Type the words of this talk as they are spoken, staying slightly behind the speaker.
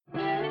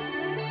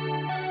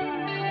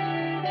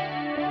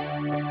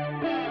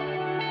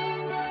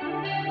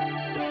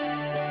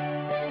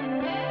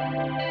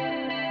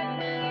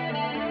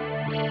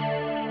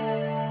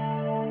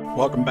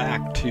Welcome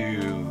back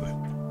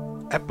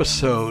to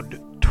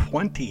episode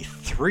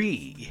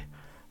 23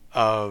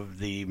 of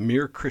the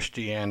Mere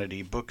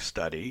Christianity book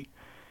study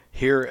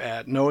here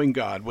at Knowing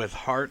God with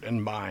Heart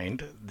and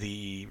Mind,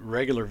 the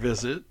regular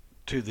visit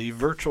to the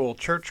virtual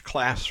church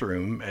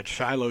classroom at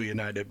Shiloh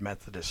United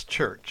Methodist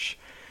Church.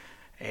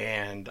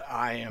 And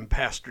I am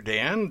Pastor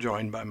Dan,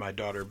 joined by my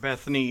daughter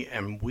Bethany,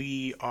 and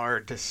we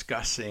are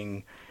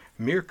discussing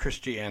Mere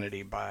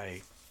Christianity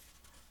by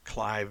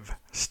Clive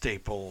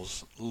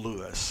Staples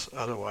Lewis,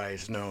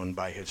 otherwise known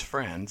by his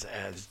friends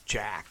as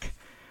Jack.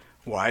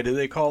 Why do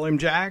they call him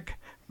Jack?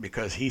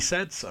 Because he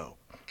said so.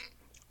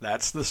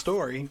 That's the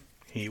story.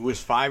 He was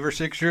 5 or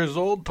 6 years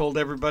old, told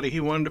everybody he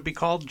wanted to be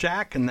called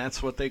Jack, and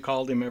that's what they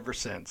called him ever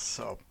since.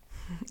 So,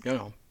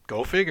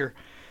 go figure.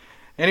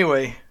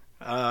 Anyway,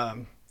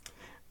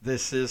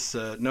 this is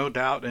no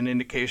doubt an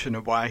indication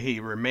of why he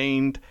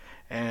remained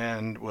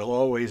and will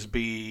always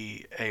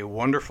be a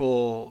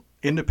wonderful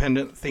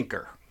independent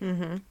thinker.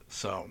 Mm-hmm.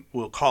 So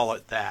we'll call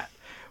it that.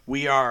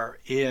 We are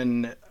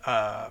in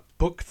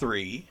Book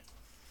 3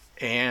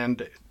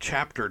 and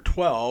Chapter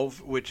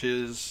 12, which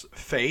is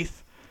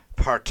Faith,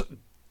 Part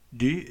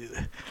 2.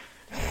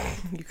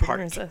 You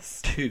couldn't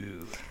resist.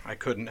 2. I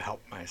couldn't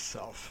help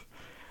myself.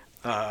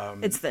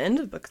 It's the end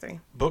of Book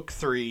 3. Book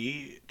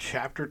 3,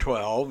 Chapter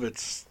 12.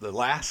 It's the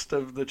last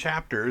of the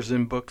chapters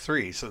in Book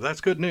 3. So that's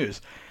good news,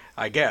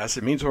 I guess.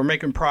 It means we're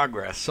making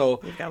progress.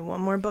 So We've got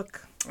one more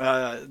book.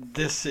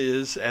 This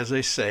is, as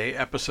they say,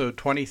 episode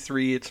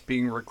 23. It's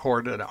being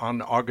recorded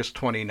on August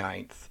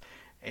 29th.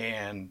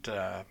 And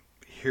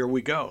here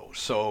we go.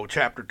 So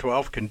chapter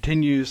 12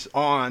 continues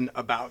on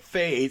about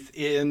faith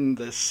in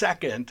the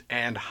second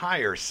and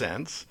higher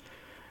sense.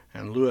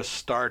 And Lewis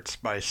starts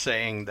by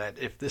saying that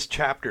if this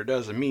chapter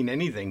doesn't mean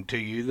anything to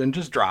you, then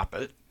just drop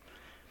it.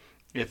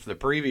 If the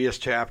previous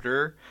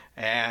chapter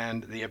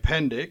and the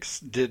appendix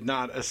did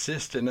not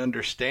assist in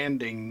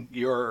understanding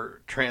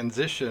your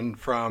transition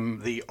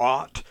from the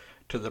ought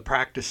to the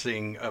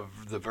practicing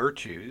of the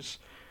virtues,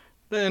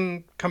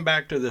 then come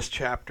back to this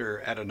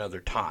chapter at another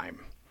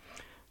time.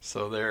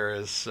 So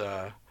there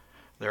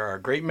are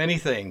a great many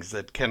things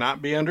that cannot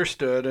be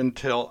understood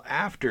until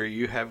after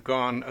you have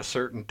gone a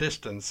certain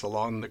distance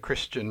along the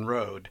Christian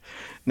road.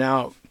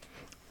 Now,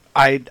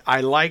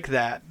 I like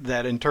that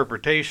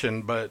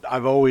interpretation, but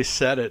I've always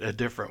said it a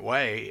different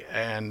way,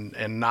 and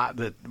not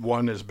that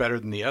one is better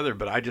than the other,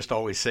 but I just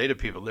always say to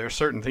people, there are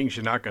certain things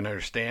you're not going to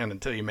understand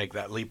until you make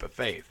that leap of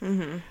faith.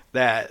 Mm-hmm.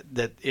 That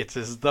it's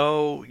as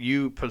though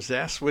you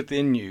possess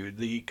within you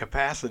the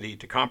capacity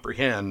to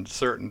comprehend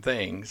certain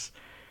things,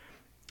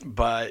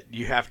 but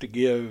you have to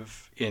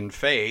give in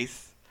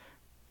faith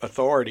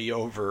authority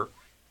over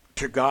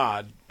to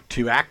God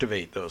to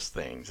activate those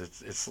things.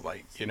 It's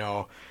like,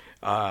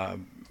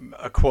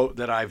 a quote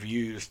that I've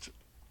used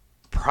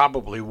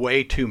probably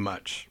way too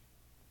much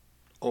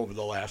over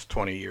the last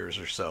 20 years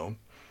or so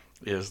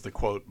is the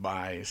quote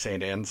by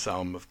St.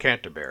 Anselm of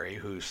Canterbury,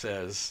 who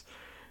says,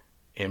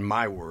 in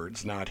my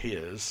words, not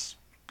his,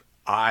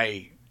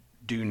 I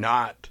do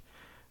not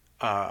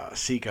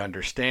seek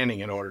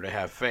understanding in order to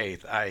have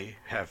faith. I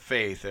have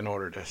faith in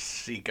order to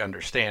seek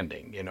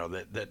understanding.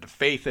 That the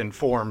faith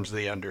informs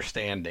the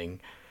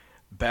understanding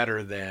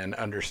better than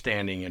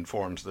understanding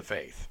informs the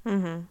faith.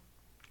 Mm-hmm.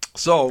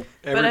 So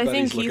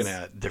everybody's looking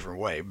at it a different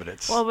way, but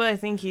it's... Well, but I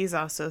think he's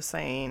also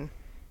saying,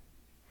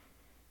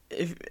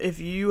 if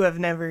you have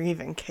never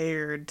even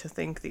cared to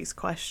think these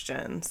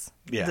questions,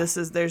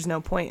 there's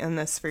no point in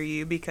this for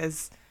you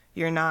because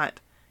you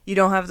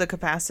don't have the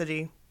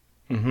capacity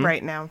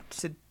right now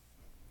to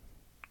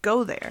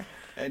go there.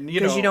 And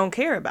because you don't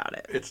care about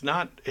it. It's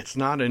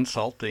not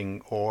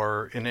insulting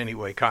or in any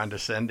way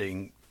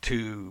condescending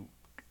to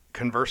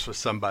converse with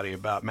somebody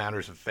about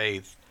matters of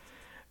faith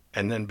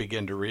and then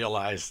begin to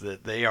realize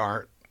that they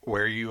aren't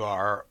where you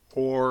are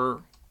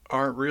or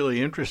aren't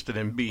really interested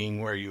in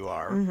being where you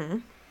are.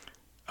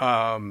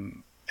 Mm-hmm.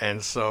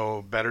 And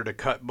so better to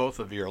cut both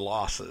of your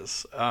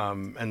losses.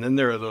 And then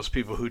there are those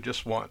people who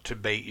just want to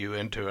bait you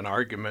into an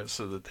argument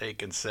so that they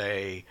can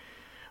say,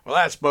 well,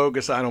 that's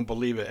bogus, I don't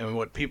believe it. And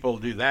what people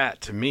do that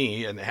to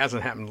me, and it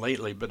hasn't happened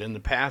lately, but in the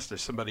past, if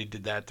somebody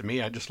did that to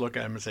me, I just look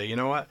at them and say, you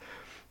know what?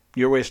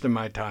 You're wasting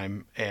my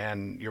time,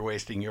 and you're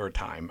wasting your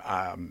time.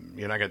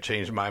 You're not going to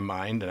change my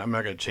mind, and I'm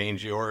not going to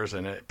change yours,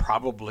 and it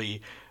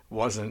probably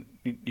wasn't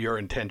your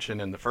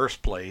intention in the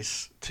first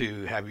place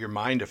to have your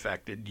mind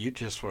affected. You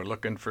just were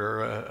looking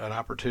for an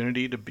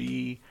opportunity to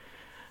be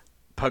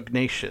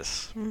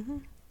pugnacious. Mm-hmm.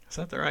 Is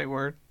that the right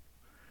word?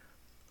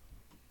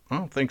 I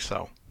don't think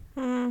so.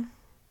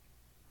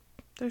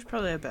 There's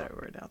probably a better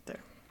word out there.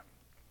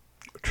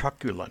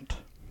 Truculent.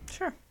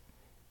 Sure.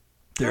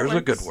 There's a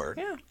good word.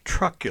 Yeah.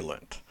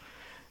 Truculent.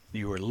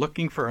 You were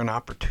looking for an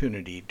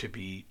opportunity to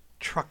be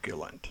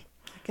truculent.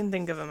 I can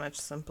think of a much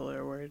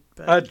simpler word.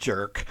 But... A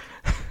jerk.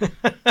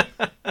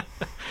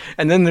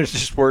 And then there's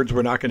just words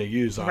we're not going to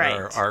use on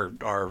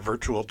our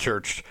virtual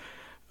church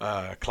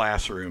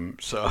classroom.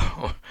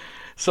 So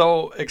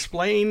So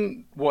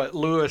explain what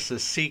Lewis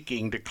is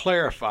seeking to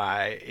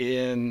clarify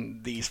in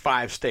these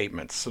 5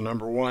 statements. So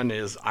number 1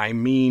 is, I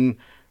mean,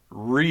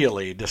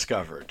 really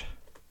discovered.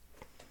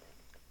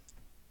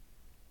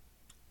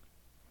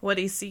 What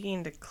he's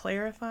seeking to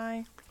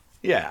clarify?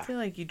 Yeah. I feel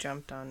like you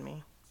jumped on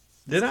me.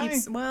 Did I?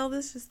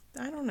 This is,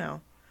 I don't know.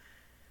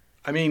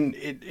 I mean,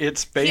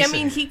 it's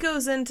basically... he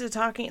goes into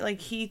talking, like,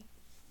 he...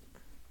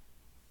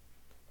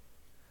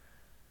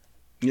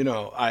 You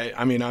know,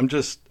 I'm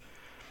just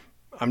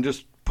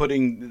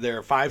putting, there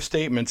are 5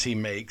 statements he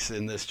makes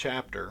in this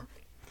chapter,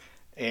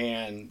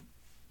 and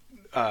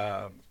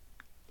our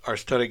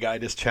study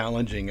guide is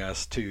challenging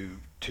us to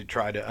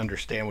try to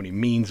understand what he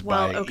means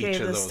by each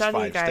of those 5 statements. The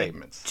study guide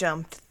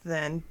jumped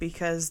then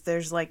because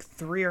there's like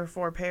 3 or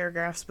 4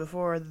 paragraphs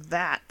before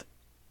that.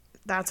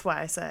 That's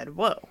why I said,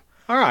 whoa.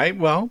 All right,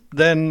 well,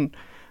 then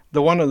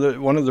one of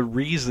the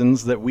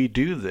reasons that we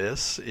do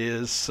this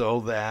is so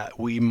that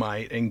we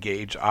might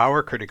engage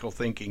our critical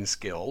thinking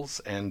skills,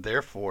 and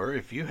therefore,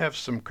 if you have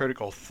some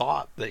critical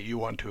thought that you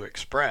want to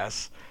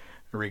express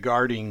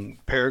regarding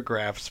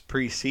paragraphs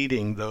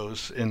preceding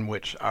those in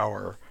which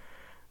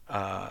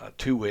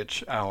to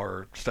which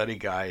our study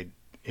guide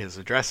is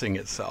addressing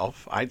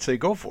itself, I'd say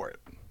go for it.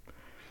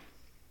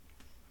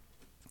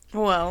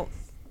 Well,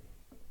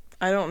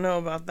 I don't know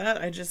about that.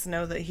 I just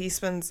know that he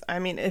spends... I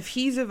mean, if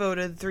he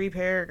devoted 3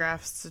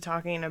 paragraphs to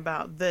talking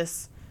about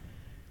this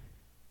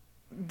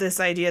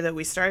idea that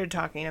we started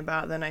talking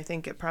about, then I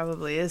think it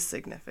probably is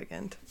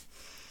significant.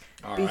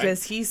 All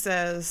because right. he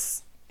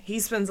says... He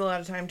spends a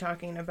lot of time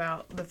talking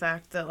about the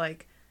fact that,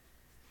 like,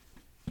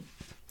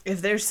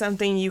 if there's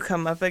something you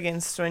come up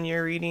against when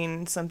you're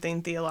reading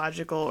something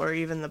theological or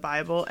even the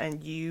Bible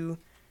and you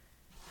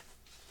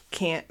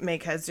can't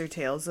make heads or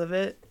tails of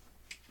it,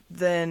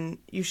 then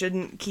you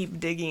shouldn't keep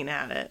digging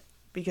at it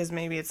because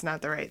maybe it's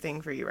not the right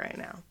thing for you right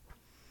now.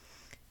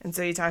 And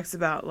so he talks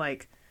about,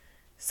 like,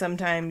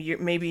 sometime,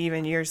 maybe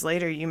even years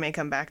later, you may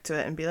come back to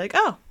it and be like,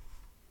 oh,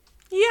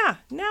 yeah,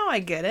 now I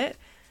get it.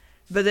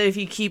 But then if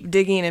you keep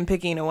digging and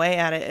picking away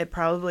at it, it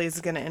probably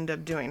is going to end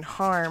up doing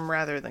harm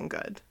rather than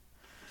good.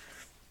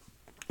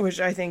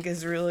 Which I think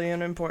is really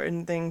an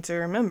important thing to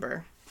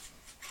remember.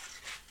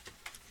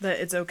 That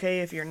it's okay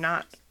if you're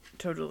not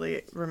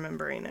totally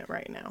remembering it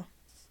right now.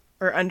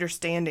 Or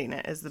understanding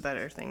it is the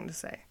better thing to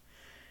say.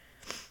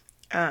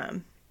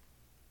 And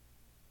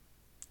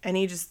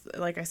he just,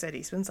 like I said,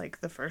 he spends like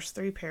the first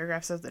 3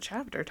 paragraphs of the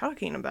chapter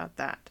talking about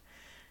that.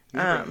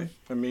 I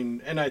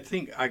mean, and I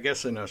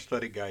guess in a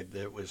study guide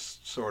that was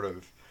sort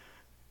of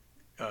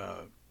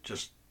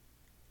just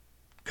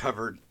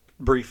covered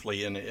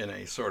briefly in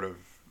a sort of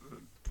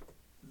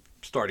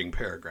starting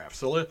paragraph.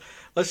 So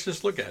let's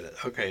just look at it.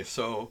 Okay,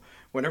 so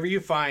whenever you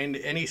find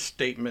any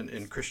statement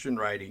in Christian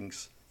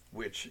writings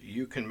which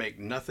you can make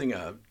nothing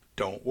of,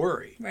 don't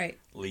worry. Right.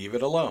 Leave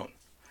it alone.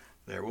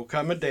 There will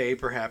come a day,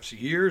 perhaps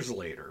years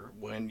later,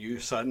 when you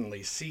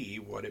suddenly see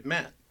what it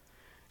meant.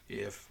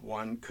 If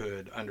one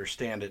could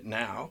understand it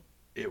now,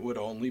 it would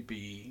only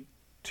be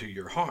to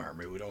your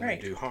harm. It would only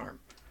do harm.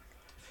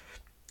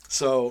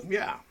 So,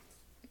 yeah.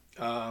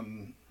 I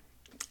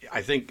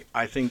think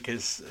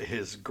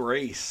his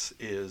grace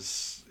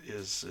is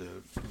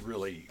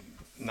really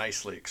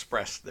nicely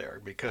expressed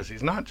there, because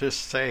he's not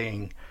just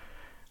saying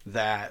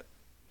that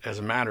as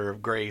a matter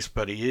of grace,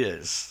 but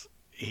he's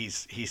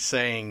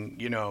saying,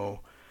 you know,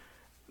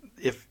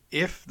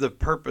 if the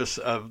purpose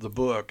of the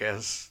book,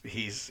 as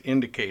he's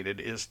indicated,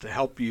 is to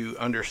help you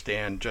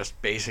understand just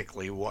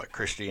basically what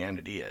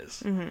Christianity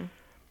is, mm-hmm.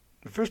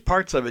 if there's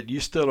parts of it you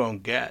still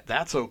don't get,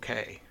 that's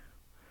okay,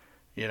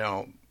 you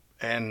know,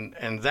 and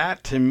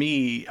that to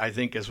me, I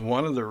think, is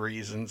one of the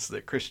reasons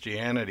that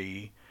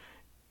Christianity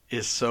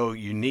is so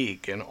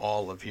unique in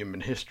all of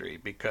human history,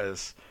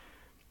 because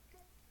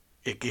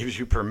it gives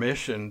you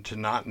permission to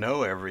not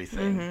know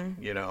everything,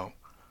 mm-hmm. you know.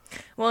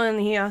 Well, and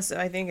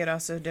I think it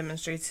also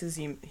demonstrates his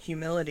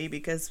humility,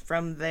 because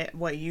from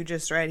what you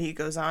just read, he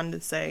goes on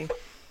to say,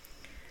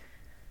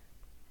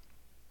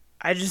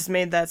 I just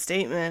made that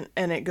statement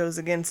and it goes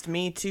against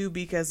me too,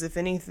 because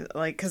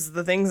because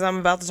the things I'm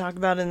about to talk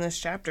about in this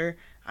chapter,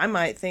 I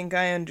might think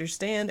I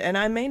understand and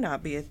I may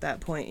not be at that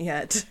point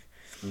yet.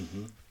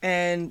 Mm-hmm.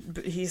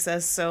 And he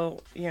says,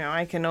 so, you know,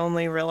 I can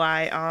only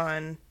rely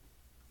on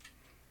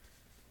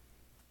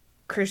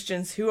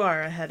Christians who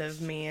are ahead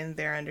of me in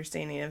their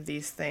understanding of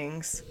these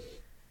things,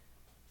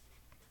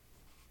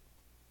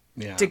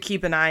 to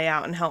keep an eye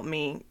out and help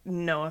me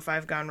know if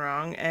I've gone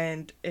wrong.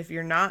 And if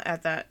you're not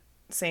at that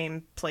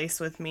same place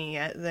with me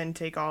yet, then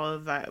take all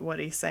of that, what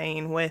he's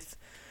saying, with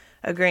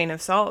a grain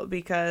of salt,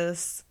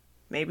 because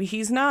maybe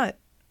he's not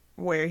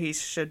where he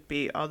should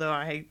be, although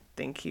I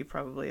think he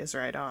probably is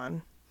right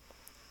on.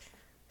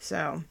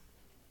 So.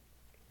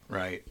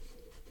 Right.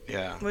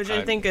 Yeah. Which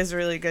I think is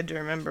really good to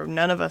remember.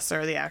 None of us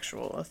are the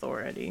actual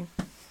authority.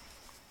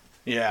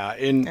 Yeah.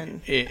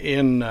 I'm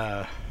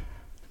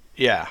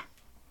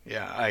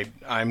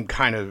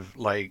kind of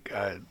like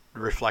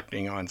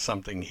reflecting on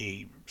something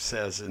he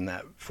says in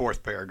that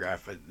 4th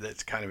paragraph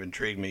that's kind of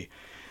intrigued me.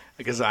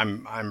 because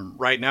I'm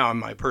right now in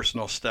my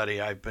personal study,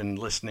 I've been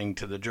listening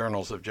to the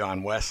journals of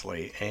John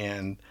Wesley,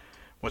 and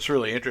what's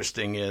really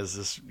interesting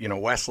is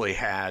Wesley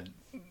had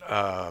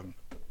an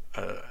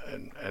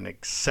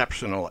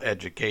exceptional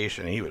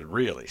education. He was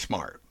really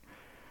smart,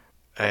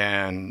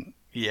 and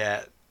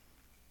yet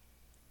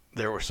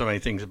there were so many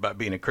things about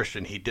being a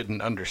Christian he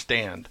didn't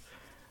understand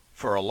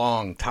for a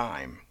long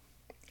time.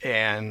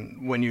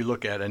 And when you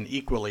look at an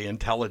equally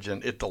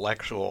intelligent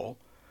intellectual,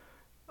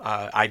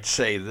 I'd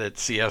say that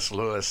C.S.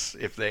 Lewis,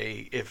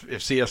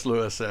 if C.S.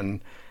 Lewis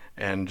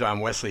and John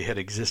Wesley had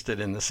existed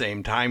in the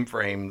same time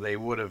frame, they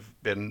would have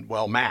been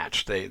well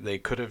matched. They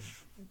could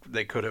have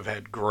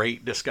had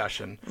great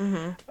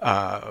discussion,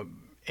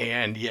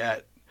 and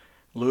yet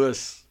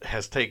Lewis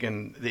has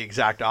taken the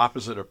exact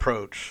opposite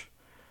approach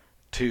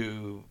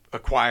to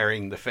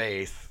acquiring the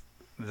faith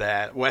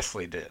that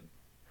Wesley did.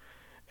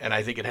 And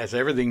I think it has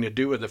everything to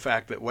do with the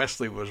fact that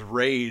Wesley was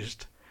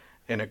raised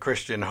in a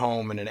Christian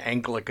home, in an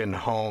Anglican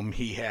home.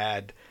 He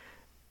had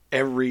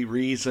every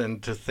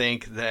reason to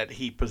think that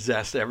he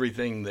possessed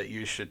everything that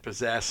you should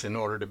possess in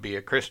order to be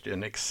a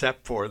Christian,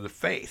 except for the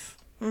faith.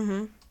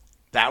 Mm-hmm.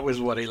 That was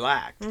what he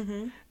lacked.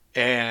 Mm-hmm.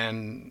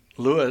 And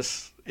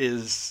Lewis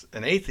is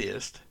an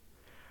atheist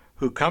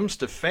who comes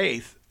to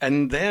faith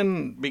and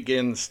then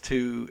begins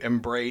to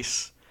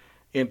embrace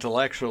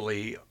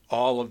intellectually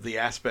all of the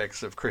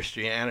aspects of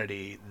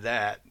Christianity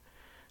that,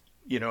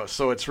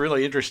 so it's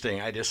really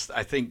interesting. I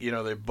think,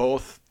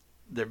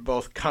 they're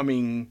both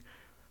coming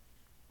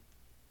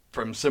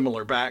from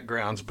similar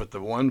backgrounds, but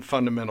the one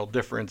fundamental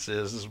difference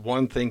is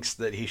one thinks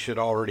that he should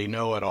already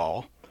know it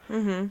all.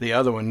 Mm-hmm. The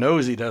other one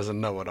knows he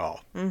doesn't know it all.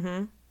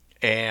 Mm-hmm.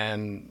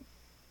 And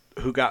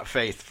who got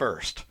faith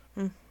first?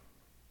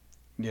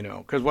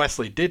 Because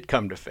Wesley did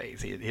come to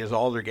faith. His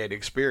Aldersgate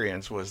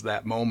experience was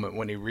that moment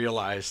when he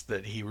realized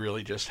that he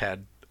really just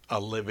had a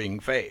living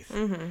faith.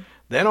 Mm-hmm.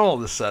 Then all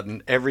of a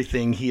sudden,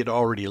 everything he had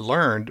already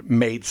learned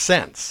made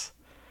sense,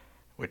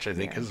 which I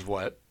think is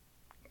what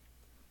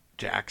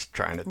Jack's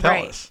trying to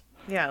tell us.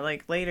 Yeah,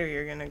 like later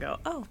you're going to go,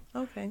 oh,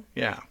 okay.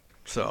 Yeah.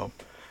 So,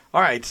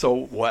 all right. So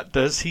what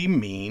does he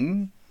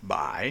mean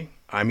by,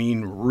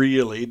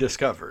 really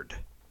discovered?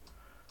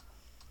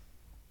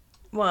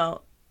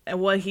 Well,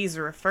 what he's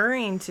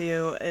referring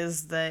to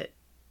is that,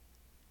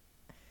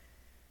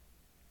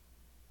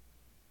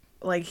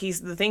 like,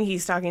 the thing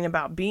he's talking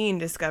about being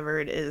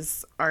discovered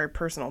is our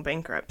personal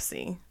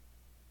bankruptcy.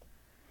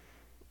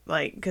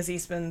 Like, because he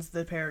spends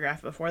the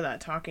paragraph before that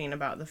talking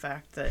about the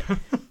fact that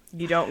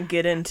you don't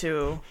get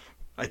into...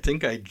 I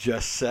think I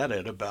just said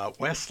it about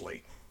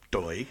Wesley.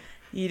 Doy.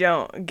 You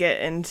don't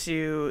get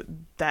into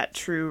that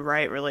true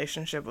right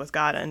relationship with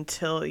God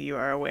until you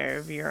are aware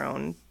of your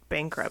own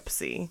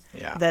bankruptcy.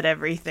 Yeah. That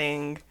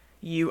everything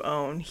you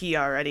own, he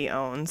already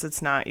owns.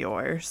 It's not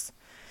yours.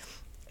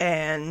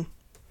 And...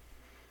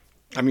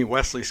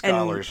 Wesley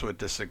scholars would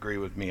disagree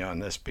with me on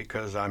this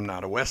because I'm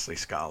not a Wesley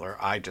scholar.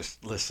 I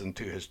just listen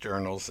to his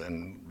journals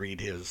and read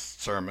his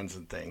sermons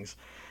and things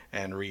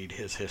and read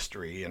his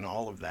history and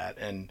all of that.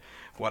 And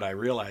what I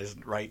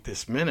realized right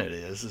this minute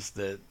is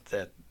that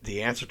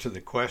the answer to the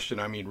question,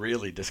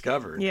 really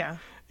discovered,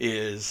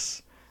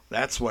 is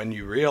that's when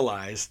you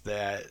realize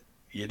that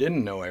you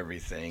didn't know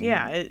everything.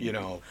 Yeah.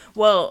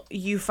 Well,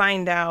 you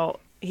find out,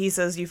 he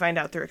says you find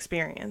out through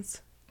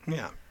experience.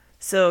 Yeah.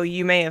 So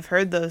you may have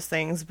heard those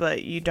things,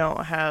 but you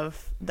don't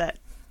have that,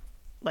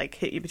 like,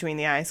 hit you between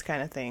the eyes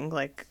kind of thing,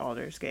 like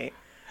Aldersgate.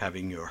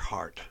 Having your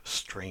heart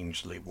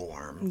strangely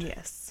warmed.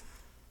 Yes.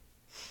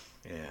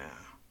 Yeah.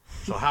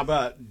 So how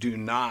about do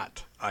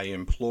not, I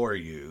implore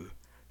you,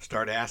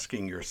 start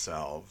asking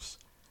yourselves,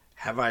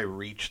 have I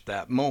reached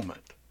that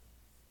moment?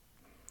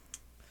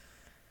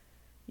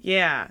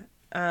 Yeah.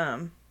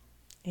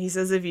 He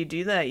says if you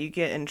do that, you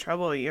get in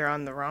trouble. You're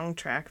on the wrong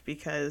track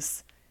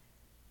because...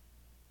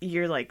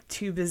 you're like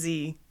too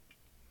busy.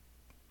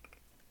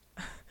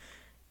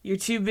 You're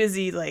too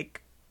busy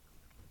like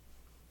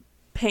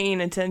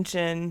paying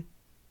attention,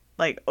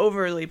 like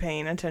overly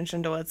paying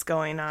attention to what's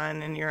going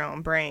on in your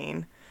own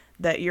brain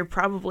that you're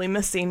probably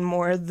missing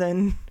more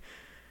than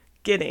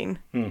getting.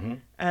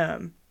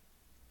 Mm-hmm.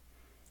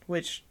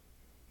 Which,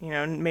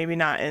 maybe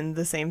not in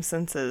the same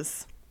sense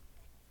as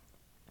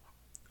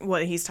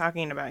what he's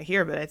talking about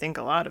here, but I think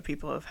a lot of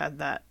people have had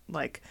that,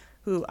 like,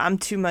 ooh, I'm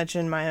too much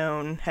in my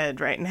own head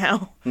right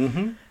now.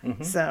 Mm-hmm,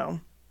 mm-hmm. So,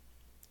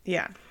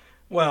 yeah.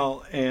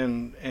 Well,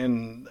 and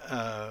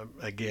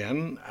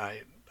again,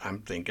 I'm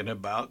thinking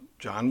about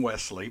John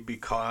Wesley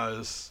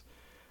because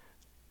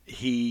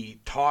he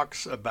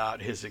talks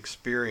about his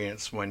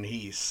experience when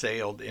he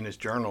sailed. In his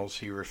journals,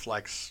 he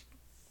reflects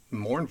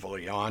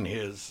mournfully on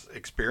his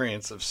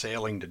experience of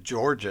sailing to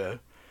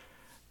Georgia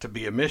to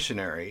be a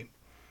missionary.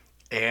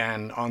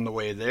 And on the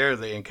way there,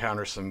 they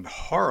encounter some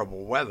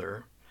horrible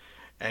weather.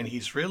 And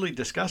he's really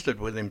disgusted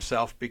with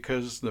himself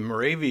because the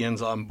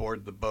Moravians on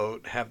board the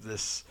boat have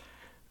this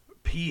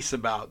peace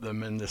about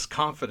them and this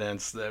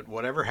confidence that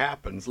whatever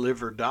happens,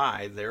 live or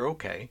die, they're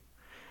okay.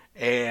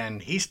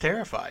 And he's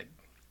terrified.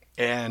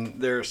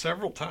 And there are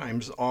several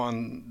times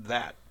on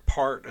that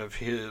part of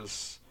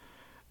his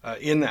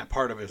in that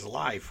part of his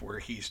life where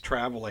he's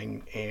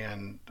traveling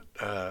and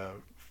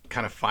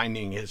kind of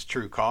finding his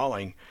true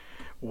calling,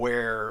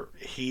 where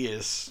he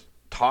is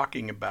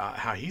talking about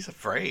how he's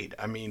afraid.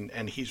 I mean,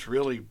 and he's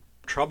really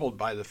troubled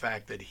by the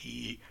fact that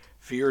he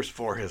fears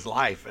for his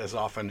life as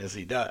often as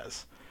he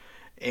does.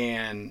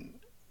 And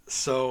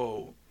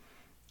so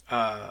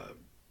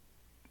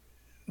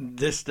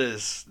this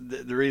is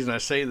the reason I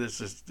say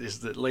this is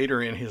that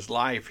later in his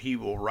life he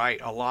will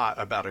write a lot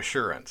about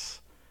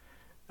assurance.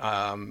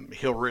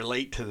 He'll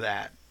relate to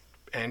that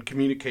and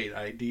communicate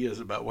ideas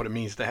about what it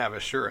means to have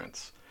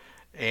assurance.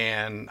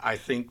 And I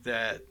think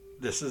that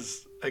this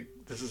is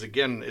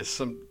again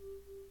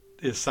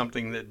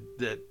something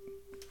that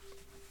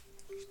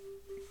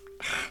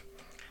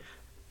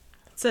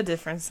it's a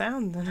different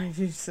sound than I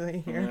usually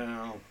hear.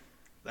 Well,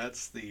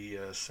 that's the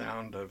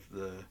sound of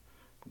the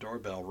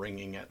doorbell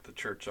ringing at the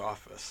church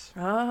office.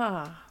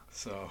 Ah.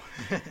 So,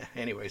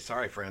 anyway,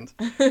 sorry, friends.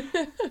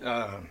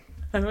 I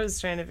was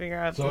trying to figure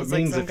out. So it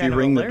means if you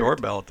ring the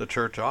doorbell at the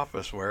church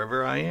office,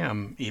 wherever I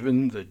am,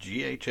 even the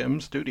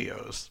GHM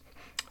studios,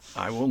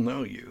 I will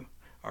know you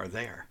are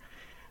there.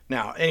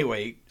 Now,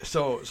 anyway,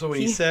 so when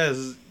he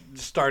says,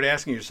 start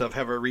asking yourself,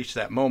 have I reached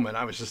that moment?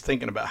 I was just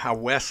thinking about how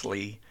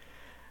Wesley,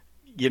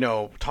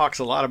 talks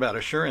a lot about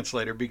assurance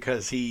later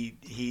because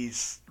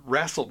he's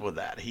wrestled with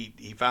that.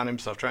 He found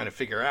himself trying to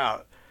figure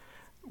out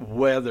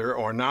whether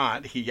or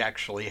not he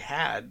actually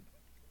had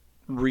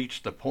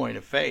reached the point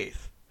of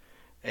faith.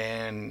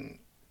 And,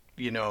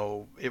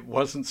 it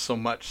wasn't so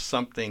much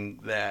something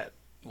that,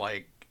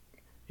 like,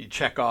 you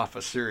check off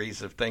a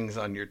series of things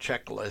on your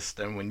checklist,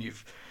 and when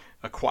you've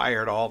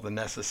acquired all the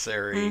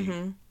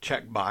necessary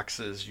check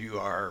boxes, you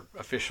are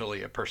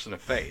officially a person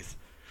of faith,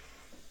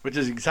 which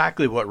is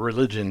exactly what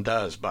religion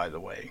does, by the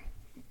way.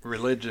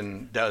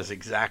 Religion does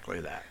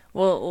exactly that.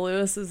 Well,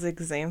 Lewis's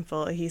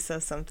example, he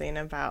says something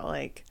about,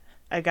 like,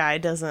 a guy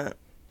doesn't,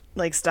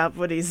 like, stop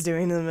what he's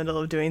doing in the middle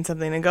of doing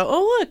something and go,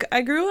 oh, look,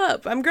 I grew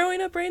up. I'm growing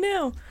up right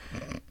now.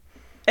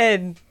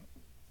 And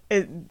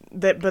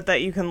but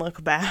that you can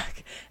look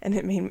back,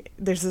 and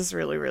there's this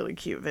really, really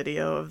cute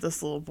video of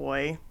this little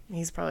boy.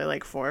 He's probably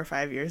like 4 or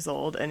 5 years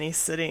old, and he's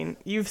sitting,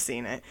 you've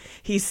seen it.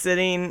 He's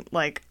sitting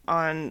like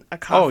on a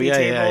coffee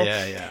table,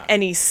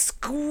 and he's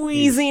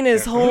squeezing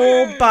his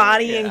whole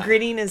body and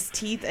gritting his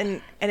teeth,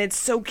 and it's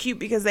so cute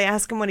because they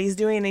ask him what he's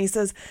doing, and he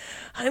says,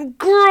 I'm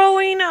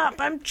growing up,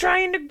 I'm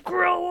trying to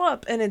grow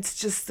up, and it's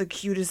just the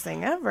cutest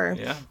thing ever,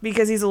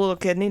 because he's a little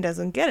kid and he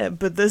doesn't get it.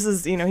 But this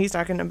is, he's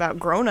talking about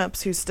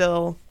grown-ups who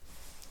still,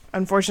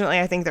 unfortunately,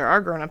 I think there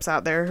are grown-ups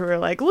out there who are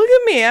like, look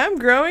at me, I'm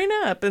growing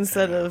up,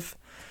 instead of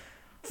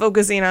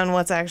focusing on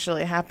what's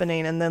actually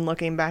happening and then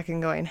looking back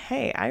and going,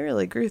 hey, I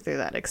really grew through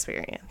that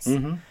experience.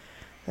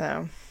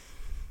 So,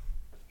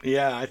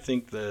 yeah, I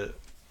think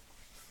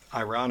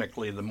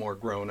ironically, the more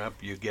grown up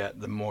you get,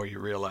 the more you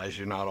realize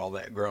you're not all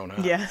that grown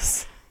up.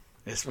 Yes.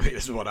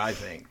 Is what I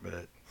think.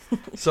 But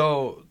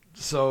so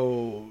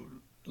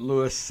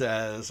Lewis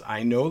says,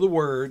 I know the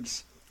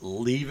words,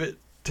 leave it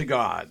to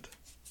God,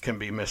 can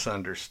be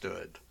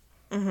misunderstood.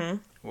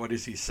 What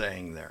is he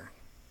saying there?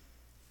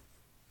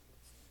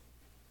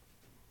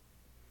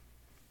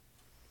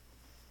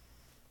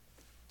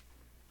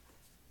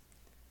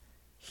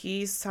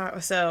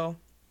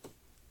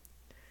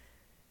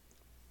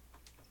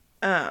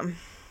 I'm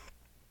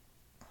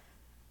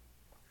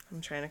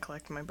trying to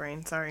collect my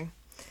brain, sorry.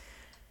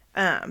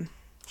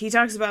 He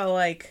talks about,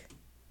 like,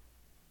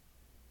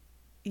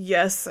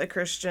 yes, a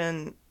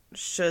Christian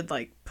should,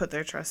 like, put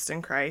their trust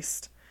in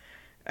Christ.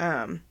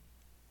 But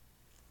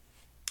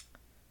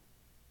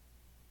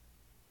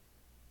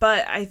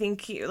I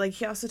think he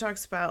also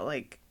talks about,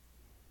 like,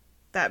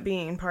 that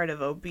being part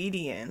of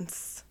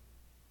obedience.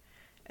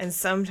 And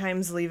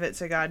sometimes leave it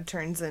to God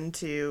turns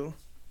into,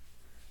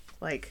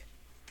 like,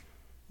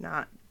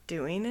 not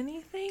doing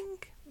anything.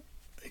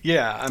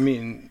 Yeah, I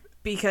mean,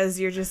 because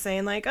you're just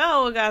saying, like,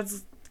 oh, well,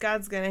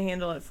 God's gonna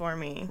handle it for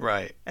me,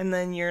 right? And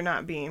then you're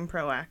not being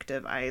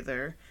proactive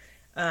either.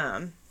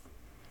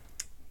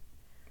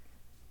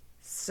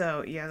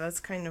 So yeah, that's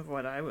kind of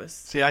what I was.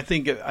 See, I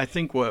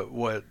think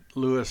what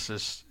Lewis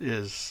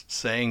is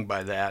saying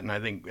by that, and I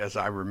think as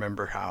I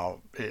remember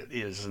how it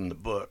is in the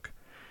book,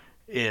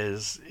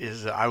 is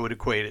I would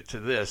equate it to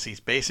this. He's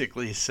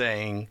basically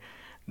saying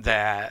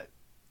that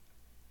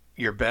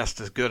your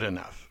best is good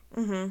enough.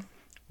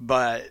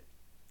 But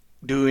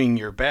doing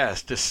your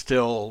best is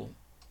still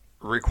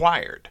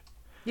required.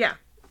 Yeah.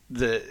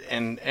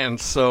 And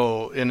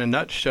so in a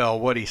nutshell,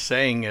 what he's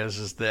saying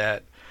is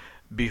that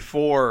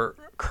before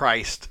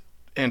Christ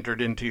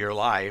entered into your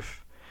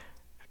life,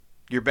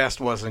 your best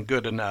wasn't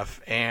good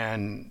enough,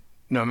 and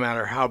no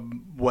matter how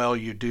well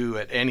you do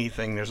at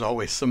anything, there's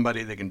always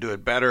somebody that can do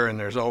it better, and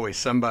there's always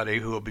somebody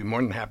who will be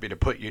more than happy to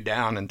put you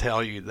down and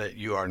tell you that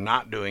you are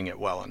not doing it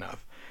well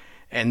enough.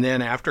 And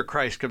then after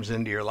Christ comes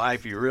into your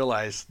life, you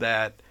realize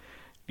that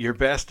your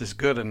best is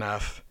good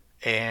enough,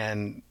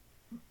 and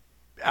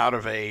out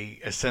of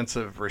a sense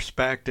of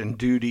respect and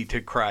duty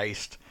to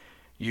Christ,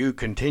 you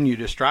continue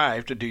to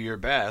strive to do your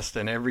best,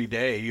 and every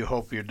day you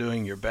hope you're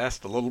doing your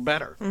best a little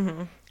better.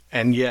 Mm-hmm.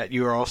 And yet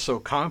you're also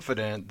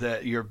confident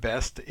that your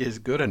best is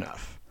good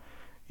enough,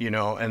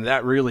 and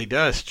that really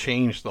does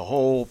change the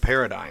whole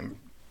paradigm.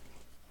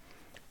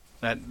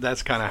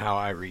 That's kind of how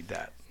I read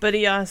that. But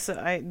he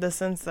also, the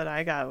sense that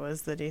I got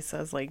was that he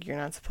says, like, you're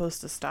not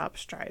supposed to stop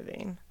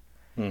striving.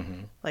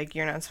 Mm-hmm. Like,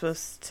 you're not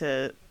supposed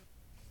to,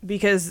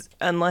 because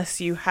unless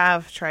you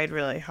have tried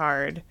really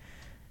hard,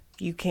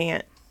 you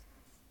can't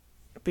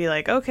be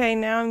like, okay,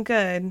 now I'm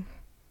good.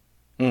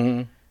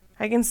 Mm-hmm.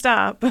 I can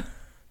stop.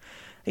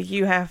 Like,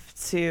 you have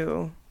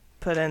to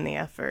put in the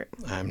effort.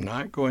 I'm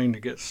not going to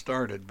get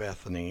started,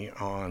 Bethany,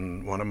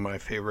 on one of my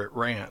favorite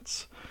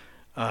rants.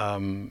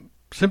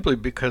 Simply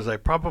because I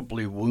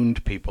probably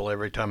wound people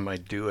every time I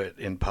do it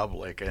in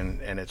public.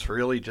 And it's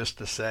really just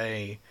to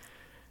say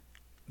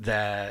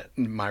that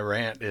my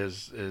rant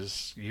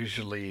is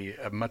usually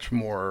a much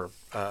more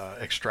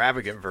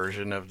extravagant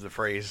version of the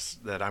phrase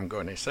that I'm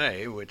going to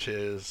say, which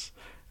is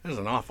there's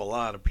an awful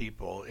lot of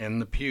people in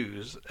the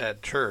pews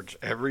at church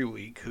every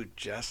week who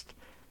just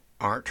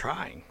aren't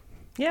trying.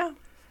 Yeah.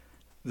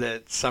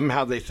 That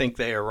somehow they think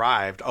they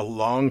arrived a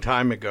long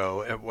time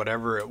ago at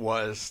whatever it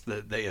was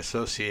that they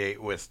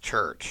associate with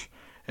church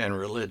and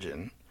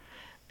religion.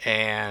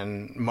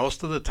 And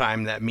most of the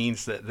time that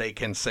means that they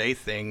can say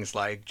things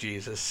like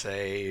Jesus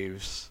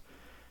saves,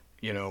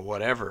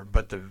 whatever.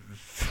 But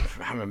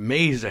I'm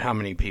amazed at how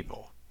many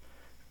people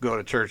go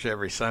to church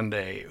every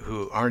Sunday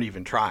who aren't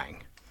even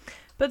trying.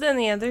 But then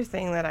the other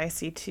thing that I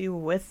see too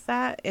with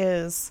that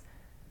is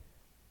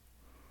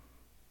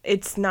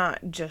it's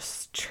not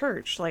just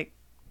church. Like,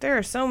 there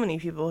are so many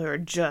people who are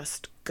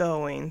just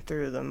going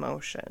through the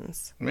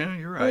motions. Yeah,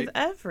 you're right. With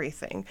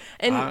everything.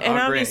 And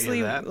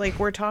obviously, like,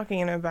 we're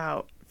talking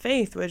about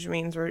faith, which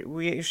means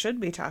we should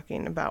be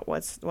talking about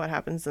what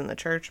happens in the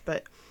church.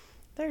 But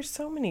there's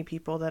so many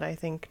people that I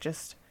think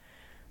just,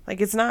 like,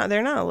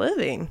 they're not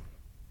living.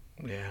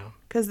 Yeah.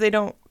 Because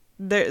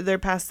they're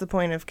past the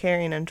point of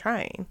caring and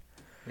trying.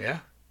 Yeah.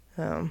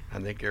 I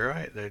think you're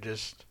right. They're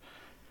just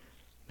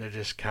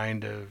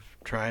kind of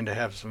trying to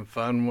have some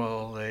fun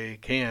while they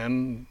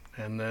can,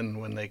 and then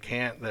when they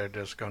can't, they're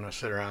just going to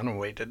sit around and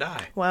wait to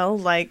die. Well,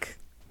 like,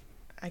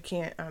 I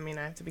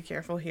have to be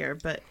careful here,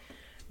 but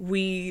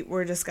we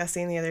were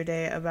discussing the other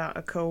day about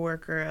a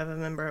coworker of a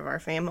member of our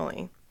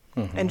family,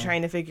 mm-hmm. and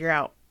trying to figure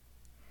out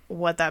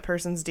what that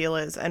person's deal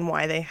is and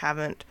why they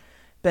haven't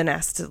been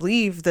asked to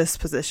leave this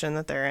position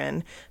that they're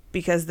in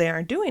because they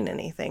aren't doing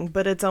anything.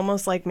 But it's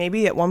almost like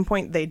maybe at one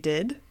point they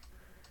did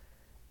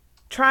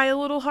try a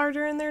little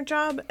harder in their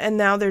job, and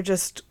now they're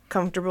just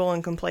comfortable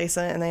and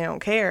complacent and they don't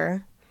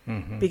care,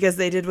 mm-hmm. because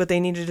they did what they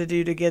needed to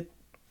do to get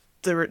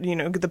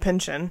the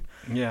pension.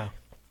 Yeah.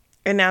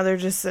 And now they're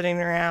just sitting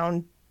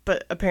around,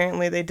 but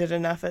apparently they did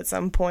enough at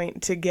some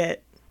point to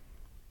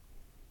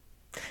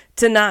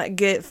not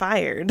get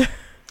fired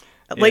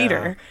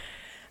later.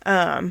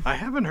 I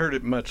haven't heard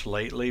it much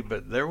lately,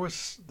 but there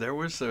was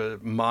a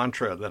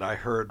mantra that I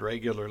heard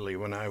regularly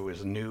when I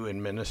was new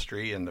in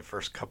ministry in the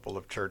first couple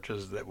of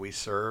churches that we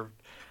served,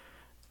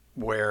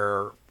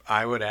 where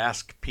I would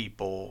ask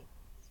people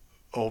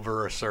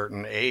over a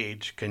certain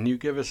age, can you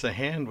give us a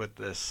hand with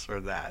this or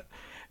that?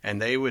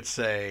 And they would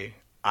say,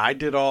 I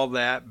did all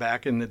that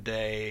back in the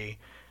day,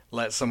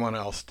 let someone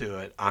else do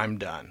it, I'm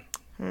done.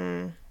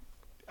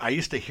 I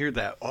used to hear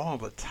that all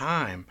the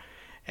time,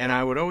 and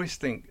I would always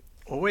think,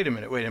 well, wait a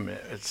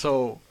minute.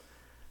 So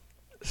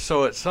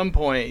at some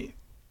point,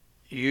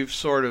 you've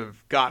sort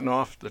of gotten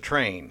off the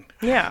train.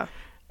 Yeah.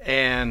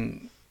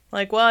 And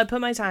like, well, I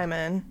put my time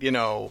in.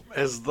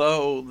 As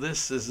though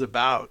this is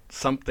about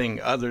something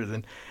other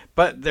than.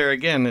 But there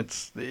again,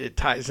 it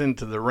ties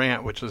into the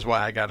rant, which is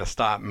why I got to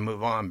stop and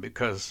move on,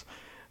 because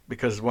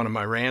one of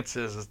my rants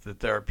is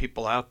that there are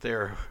people out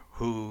there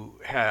who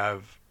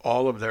have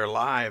all of their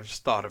lives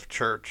thought of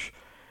church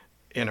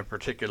in a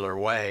particular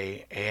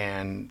way,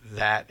 and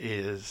that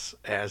is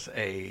as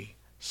a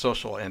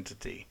social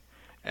entity,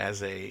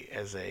 as a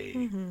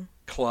mm-hmm.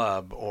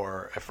 club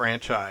or a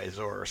franchise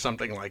or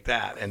something like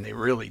that, and they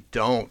really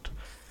don't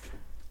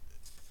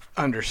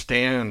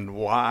understand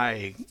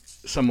why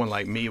someone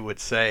like me would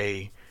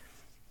say,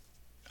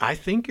 I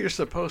think you're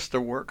supposed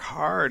to work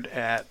hard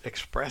at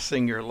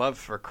expressing your love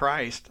for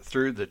Christ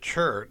through the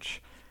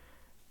church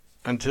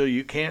until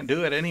you can't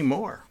do it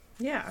anymore.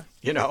 Yeah.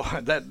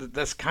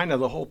 That's kind of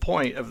the whole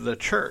point of the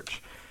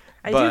church.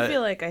 I do feel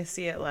like I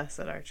see it less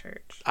at our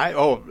church.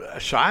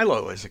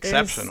 Shiloh is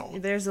exceptional.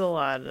 There's a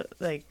lot of,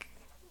 like,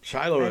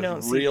 Shiloh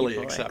is really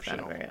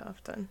exceptional. Like that very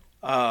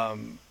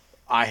often.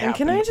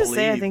 Can I just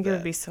say I think it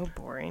would be so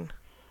boring.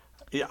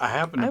 Yeah, I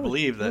happen to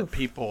believe that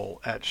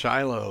people at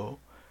Shiloh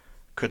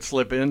could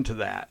slip into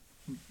that.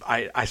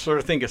 I sort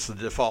of think it's the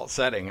default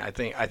setting. I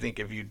think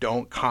if you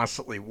don't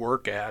constantly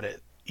work at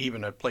it,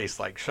 even a place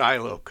like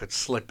Shiloh could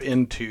slip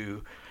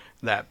into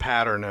that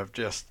pattern of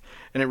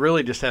and it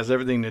really just has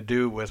everything to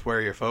do with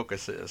where your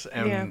focus is.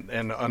 And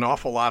an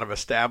awful lot of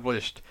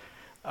established,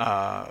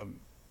 all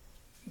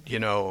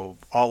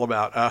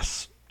about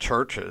us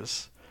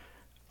churches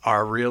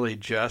are really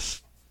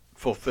just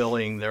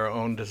fulfilling their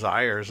own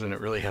desires, and it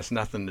really has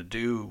nothing to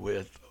do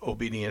with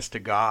obedience to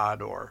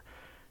God, or,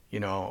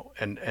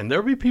 and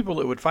there'll be people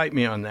that would fight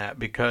me on that,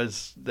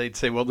 because they'd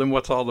say, well, then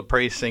what's all the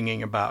praise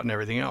singing about and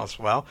everything else?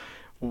 Well,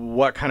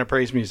 what kind of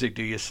praise music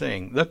do you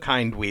sing? The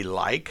kind we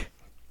like.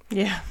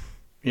 Yeah.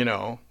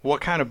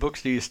 What kind of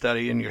books do you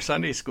study in your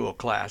Sunday school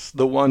class?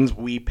 The ones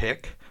we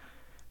pick.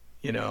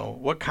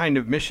 What kind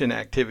of mission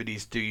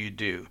activities do you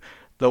do?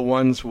 The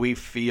ones we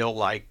feel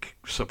like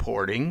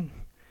supporting.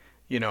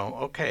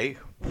 Okay,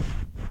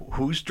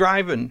 who's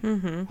driving?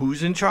 Mm-hmm.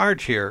 Who's in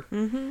charge here?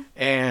 Mm-hmm.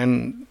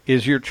 And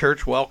is your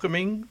church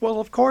welcoming? Well,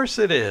 of course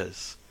it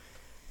is.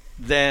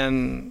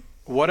 Then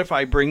what if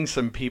I bring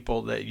some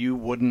people that you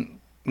wouldn't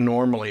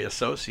normally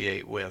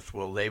associate with?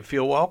 Will they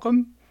feel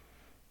welcome?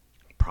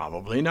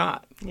 Probably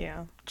not.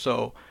 Yeah.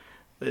 So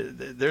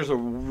there's a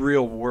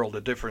real world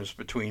of difference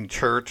between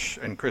church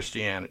and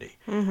Christianity.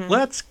 Mm-hmm.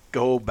 Let's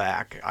go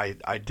back.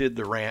 I did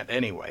the rant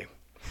anyway.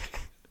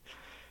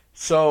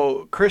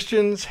 So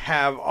Christians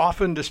have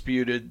often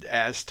disputed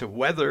as to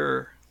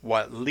whether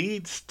what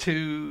leads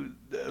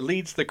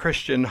the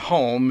Christian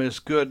home is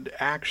good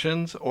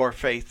actions or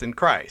faith in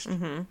Christ.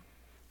 Mm-hmm.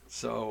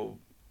 So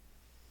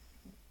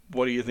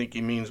what do you think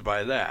he means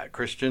by that?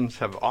 Christians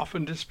have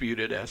often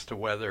disputed as to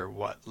whether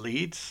what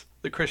leads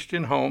the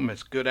Christian home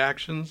is good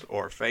actions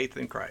or faith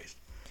in Christ.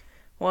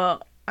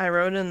 Well, I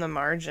wrote in the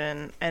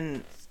margin,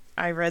 and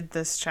I read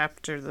this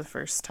chapter the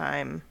first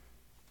time,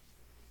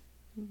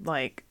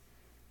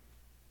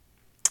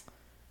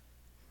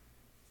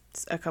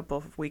 a couple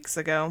of weeks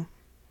ago,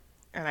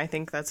 and I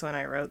think that's when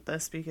I wrote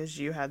this, because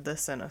you had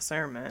this in a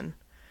sermon.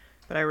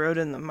 But I wrote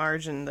in the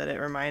margin that it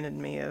reminded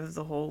me of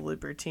the whole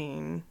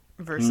libertine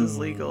versus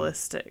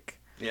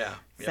legalistic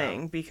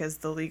thing, because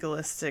the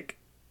legalistic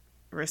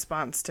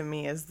response to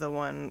me is the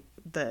one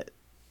that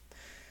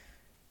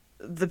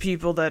the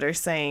people that are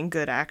saying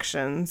good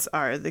actions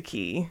are the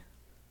key,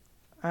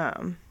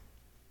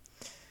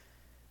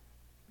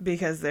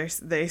 because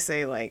they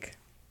say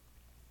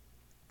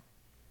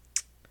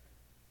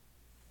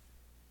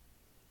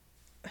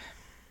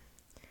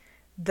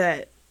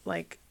that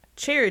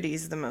charity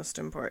is the most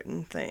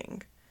important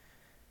thing,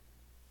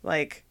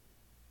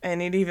 and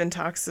it even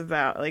talks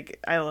about,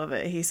 I love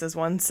it. He says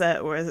one set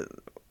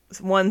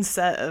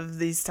of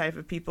these type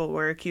of people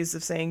were accused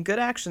of saying good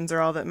actions are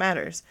all that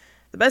matters.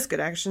 The best good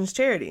action is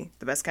charity.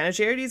 The best kind of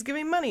charity is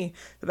giving money.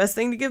 The best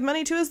thing to give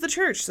money to is the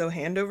church. So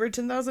hand over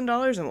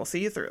 $10,000 and we'll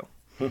see you through.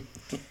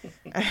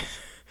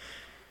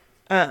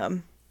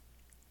 And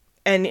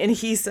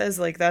he says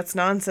that's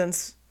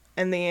nonsense.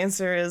 And the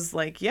answer is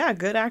yeah,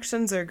 good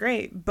actions are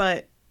great,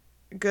 but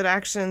good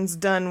actions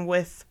done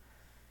with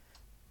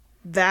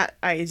that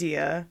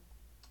idea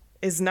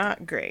is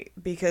not great,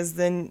 because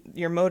then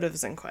your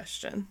motive's in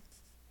question.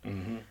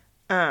 Mm-hmm.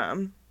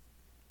 And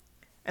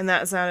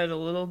that sounded a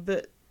little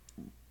bit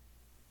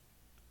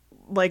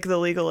like the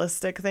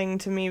legalistic thing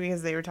to me,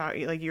 because they were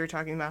talking, you were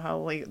talking about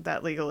how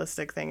that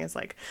legalistic thing is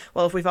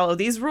well, if we follow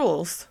these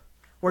rules,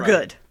 we're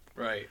good.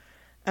 Right.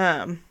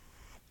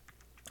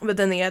 But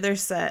then the other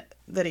set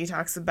that he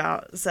talks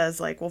about says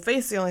well,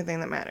 faith's the only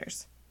thing that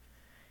matters.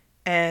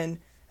 And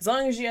as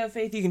long as you have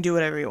faith, you can do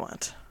whatever you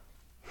want.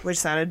 Which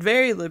sounded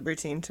very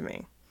libertine to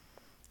me.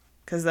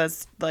 Because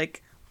that's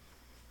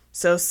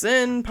so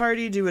sin,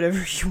 party, do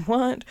whatever you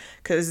want.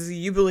 Because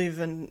you believe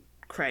in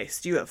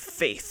Christ. You have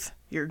faith.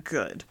 You're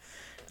good.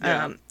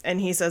 Yeah. And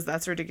he says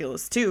that's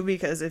ridiculous too,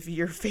 because if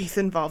your faith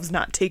involves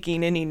not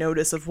taking any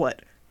notice of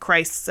what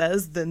Christ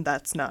says, then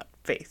that's not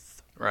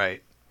faith.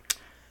 Right.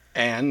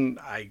 And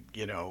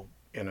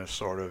in a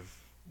sort of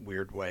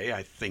weird way,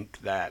 I think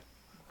that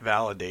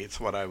validates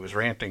what I was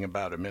ranting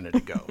about a minute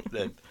ago,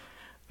 that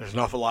there's an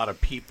awful lot of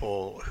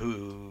people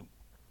who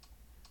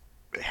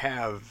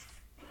have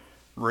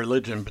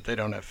religion, but they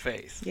don't have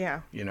faith.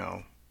 Yeah.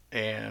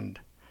 And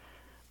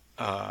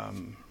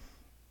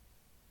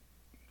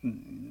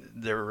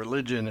their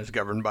religion is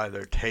governed by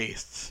their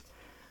tastes.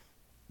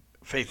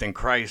 Faith in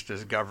Christ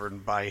is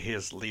governed by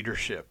his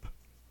leadership.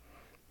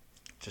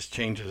 It just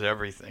changes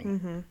everything.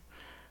 Mm-hmm.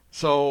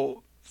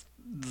 So,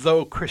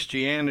 though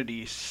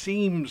Christianity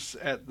seems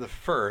at the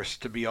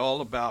first to be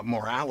all about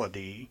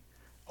morality,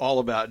 all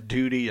about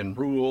duty and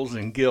rules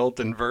and guilt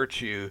and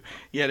virtue,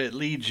 yet it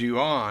leads you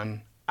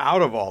on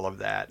out of all of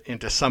that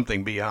into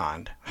something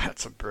beyond.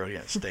 That's a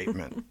brilliant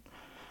statement.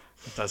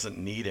 It doesn't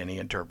need any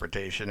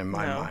interpretation in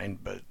my mind,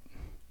 but...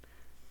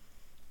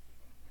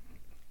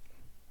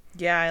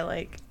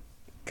 Yeah,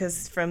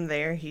 because from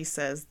there he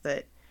says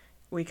that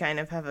we kind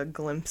of have a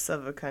glimpse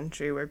of a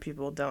country where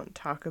people don't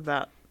talk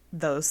about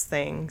those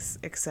things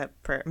except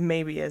for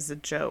maybe as a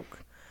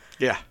joke.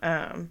 Yeah.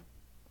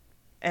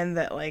 And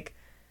that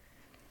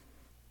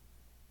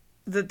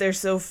that they're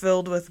so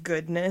filled with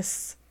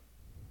goodness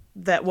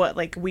that what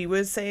we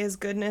would say is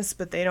goodness,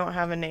 but they don't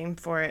have a name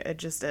for it. It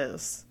just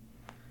is.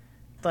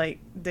 They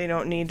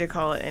don't need to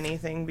call it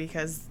anything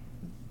because,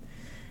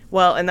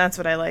 well, and that's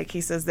what I like.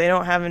 He says they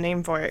don't have a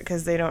name for it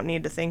because they don't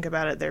need to think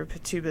about it. They're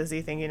too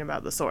busy thinking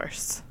about the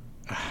source.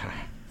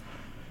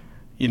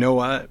 You know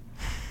what?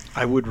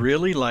 I would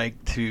really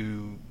like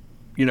to,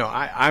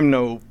 I'm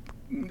no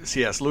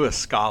C.S. Lewis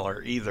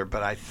scholar either,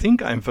 but I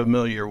think I'm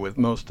familiar with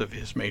most of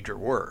his major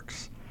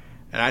works.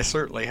 And I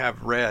certainly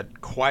have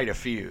read quite a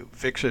few,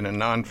 fiction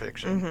and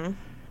nonfiction. Mm-hmm.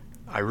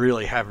 I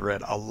really have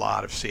read a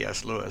lot of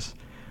C.S. Lewis.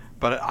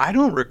 But I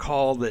don't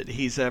recall that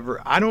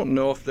I don't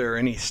know if there are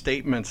any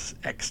statements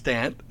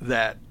extant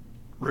that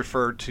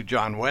refer to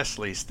John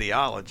Wesley's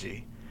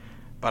theology.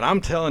 But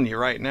I'm telling you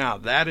right now,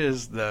 that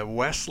is the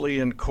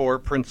Wesleyan core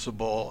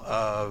principle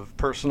of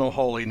personal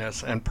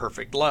holiness and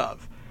perfect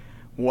love.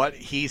 What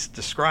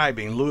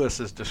Lewis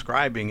is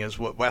describing, is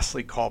what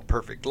Wesley called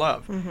perfect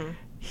love. Mm-hmm.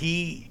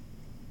 He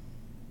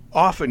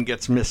often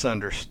gets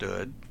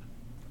misunderstood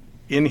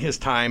in his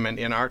time and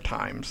in our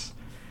times,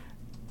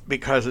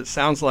 because it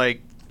sounds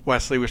like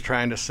Wesley was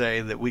trying to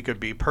say that we could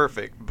be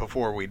perfect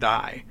before we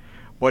die.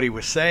 What he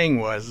was saying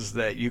was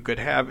that you could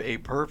have a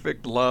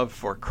perfect love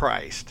for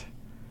Christ,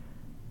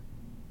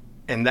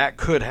 and that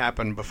could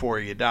happen before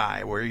you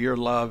die, where your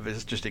love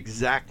is just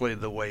exactly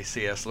the way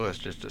C.S. Lewis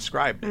just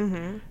described it.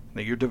 Mm-hmm.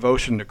 That your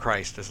devotion to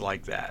Christ is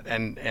like that.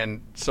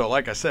 And so,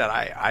 like I said,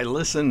 I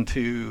listen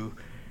to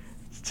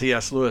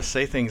C.S. Lewis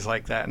say things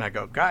like that, and I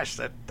go, gosh,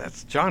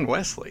 that's John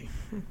Wesley,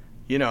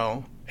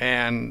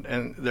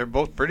 and they're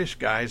both British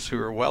guys who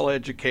are well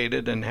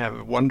educated and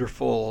have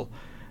wonderful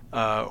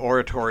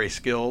oratory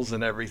skills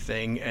and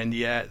everything, and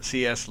yet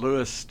C.S.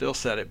 Lewis still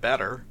said it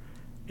better,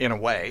 in a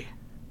way.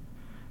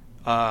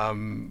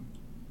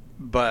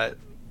 But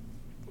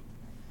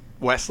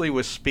Wesley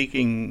was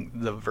speaking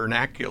the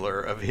vernacular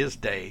of his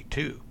day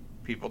too.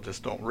 People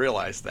just don't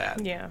realize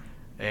that. Yeah.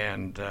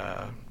 And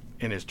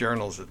in his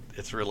journals,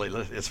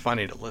 it's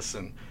funny to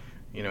listen.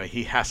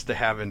 He has to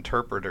have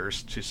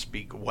interpreters to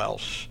speak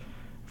Welsh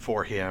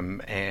for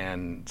him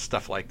and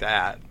stuff like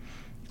that.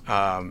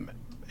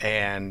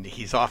 And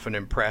he's often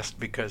impressed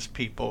because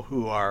people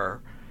who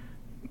are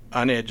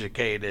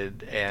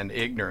uneducated and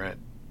ignorant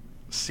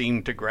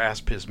seem to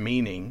grasp his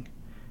meaning,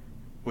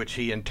 which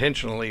he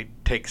intentionally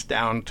takes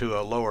down to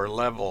a lower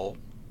level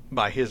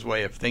by his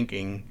way of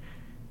thinking,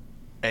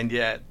 and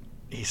yet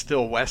he's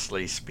still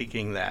Wesley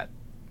speaking that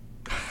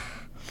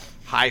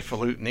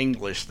highfalutin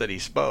English that he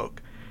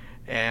spoke.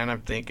 And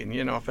I'm thinking,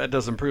 if that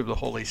doesn't prove the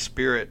Holy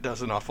Spirit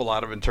does an awful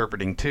lot of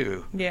interpreting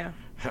too. Yeah.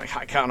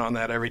 I count on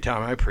that every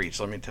time I preach,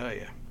 let me tell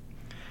you.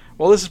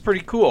 Well, this is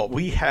pretty cool.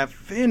 We have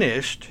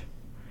finished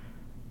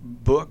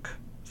book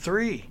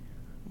 3.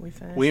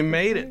 We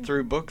made it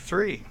through book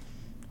 3.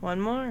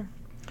 One more.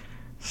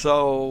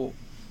 So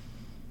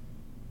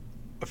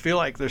I feel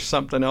like there's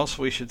something else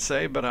we should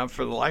say, but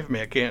for the life of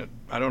me, I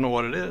don't know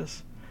what it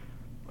is.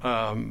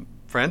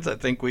 Friends, I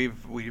think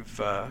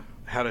we've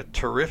had a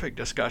terrific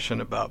discussion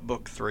about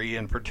book 3,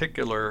 in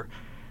particular,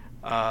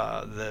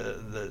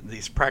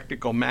 these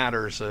practical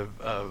matters of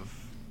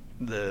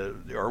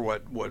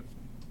what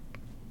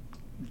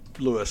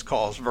Lewis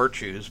calls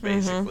virtues,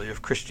 basically,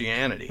 of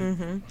Christianity.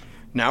 Mm-hmm.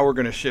 Now we're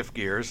going to shift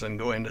gears and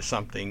go into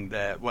something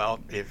that, well,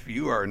 if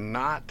you are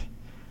not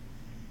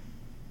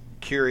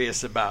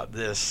curious about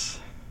this,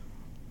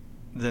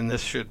 then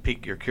this should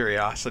pique your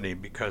curiosity,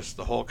 because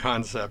the whole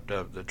concept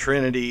of the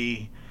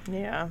Trinity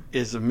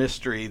is a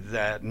mystery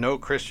that no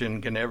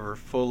Christian can ever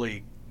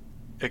fully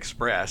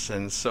express.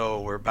 And so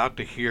we're about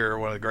to hear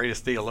one of the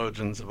greatest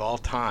theologians of all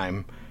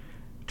time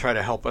try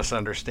to help us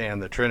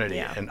understand the Trinity.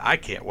 Yeah. And I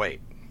can't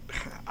wait.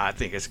 I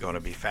think it's going to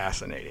be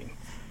fascinating.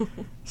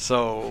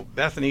 So,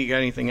 Bethany, you got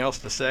anything else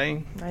to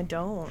say? I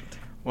don't.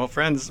 Well,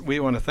 friends,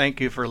 we want to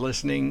thank you for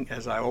listening.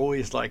 As I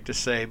always like to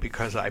say,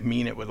 because I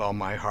mean it with all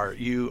my heart,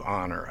 you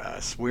honor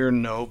us. We're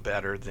no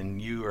better than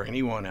you or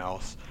anyone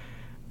else,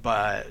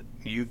 but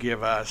you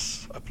give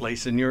us a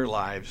place in your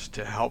lives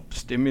to help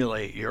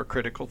stimulate your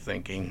critical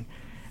thinking,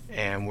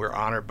 and we're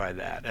honored by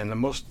that. And the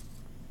most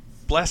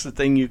blessed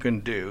thing you can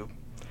do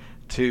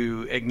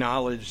to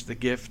acknowledge the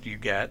gift you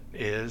get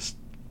is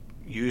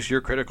use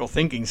your critical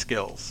thinking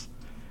skills.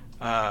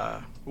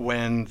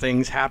 When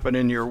things happen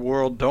in your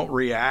world, don't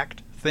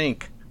react,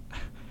 think.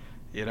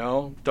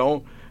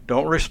 Don't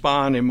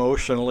respond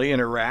emotionally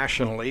and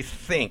irrationally,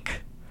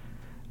 think.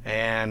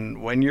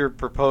 And when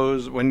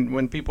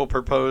when people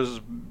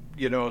propose,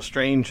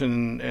 strange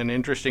and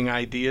interesting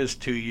ideas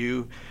to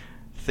you,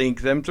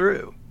 think them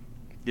through.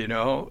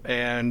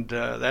 And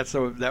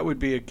that would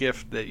be a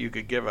gift that you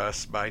could give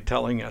us by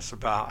telling us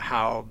about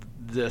how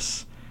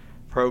this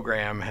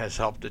program has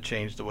helped to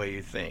change the way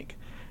you think.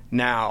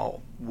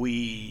 Now,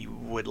 we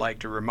would like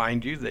to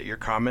remind you that your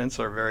comments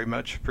are very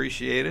much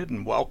appreciated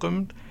and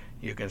welcomed.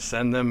 You can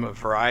send them a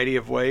variety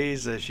of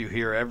ways, as you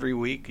hear every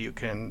week. You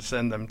can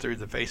send them through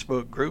the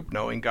Facebook group,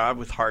 Knowing God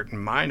with Heart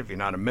and Mind. If you're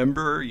not a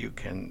member, you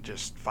can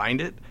just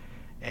find it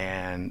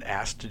and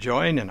ask to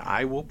join, and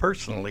I will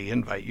personally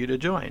invite you to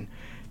join.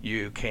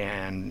 You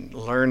can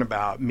learn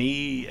about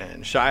me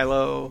and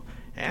Shiloh,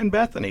 and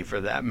Bethany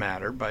for that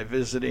matter, by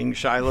visiting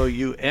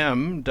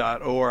shilohum.org.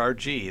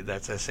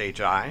 That's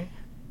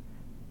SHILOHUM.org.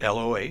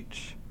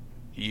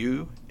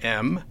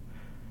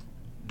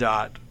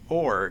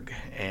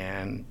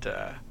 And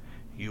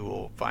You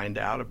will find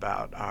out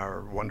about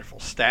our wonderful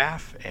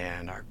staff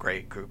and our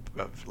great group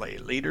of lay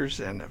leaders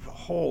and of a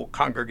whole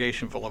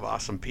congregation full of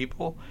awesome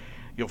people.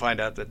 You'll find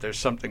out that there's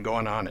something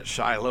going on at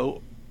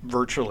Shiloh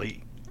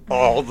virtually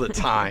all the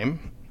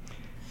time.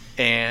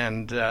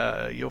 And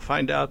you'll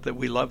find out that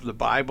we love the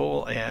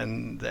Bible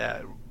and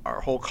that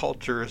our whole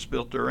culture is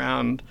built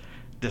around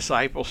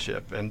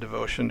discipleship and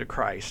devotion to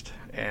Christ,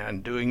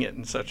 and doing it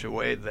in such a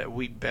way that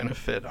we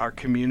benefit our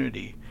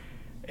community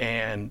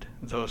and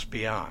those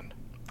beyond.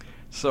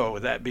 So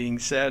with that being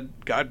said,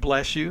 God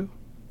bless you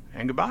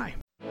and goodbye.